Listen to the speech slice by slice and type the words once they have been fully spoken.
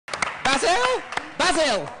Basil?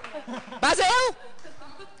 Basil? Basil?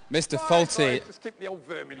 Mr. Faulty. Just keep the old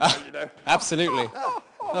vermin going, you know. Absolutely.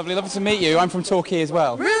 Lovely to meet you. I'm from Torquay as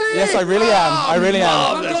well. Really? Yes, I really am. I really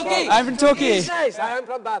am. I'm from Torquay. Nice. I am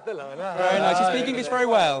from Barcelona. Very nice. You speak English very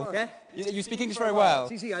well. Yeah? You speak English very well.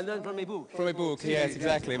 See, I learned from a book. From a book, yes,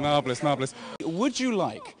 exactly. Marvellous, marvellous. Would you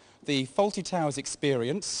like the Faulty Towers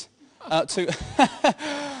experience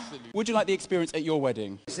Would you like the experience at your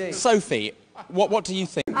wedding? Sophie, what do you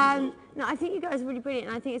think? No, I think you guys are really brilliant,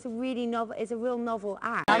 and I think it's a really novel, it's a real novel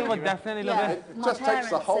act. I would definitely love it. It just takes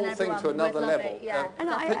the whole thing to another level. And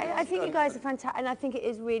I think you guys are fantastic, and I think it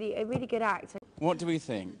is really a really good act. What do we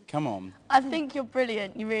think? Come on. I think you're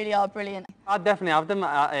brilliant. You really are brilliant. I'd definitely have them,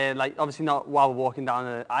 like, obviously not while we're walking down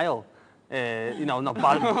the aisle. You know, not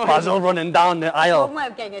Basil running down the aisle. One way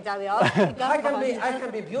of getting it down the aisle. I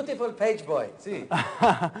can be beautiful page boy, see.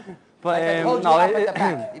 But I can hold you up at the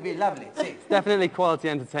back. It'd be lovely, see. It's definitely quality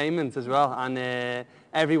entertainment as well, and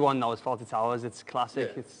everyone knows Faulty Towers. It's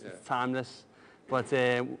classic, it's timeless. But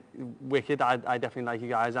wicked, I definitely like you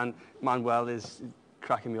guys, and Manuel is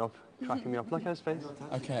cracking me up. Look at his face.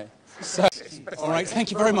 Okay. So, all right, thank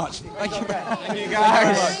you very much. Thank you very much. Thank you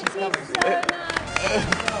so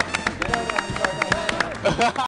much.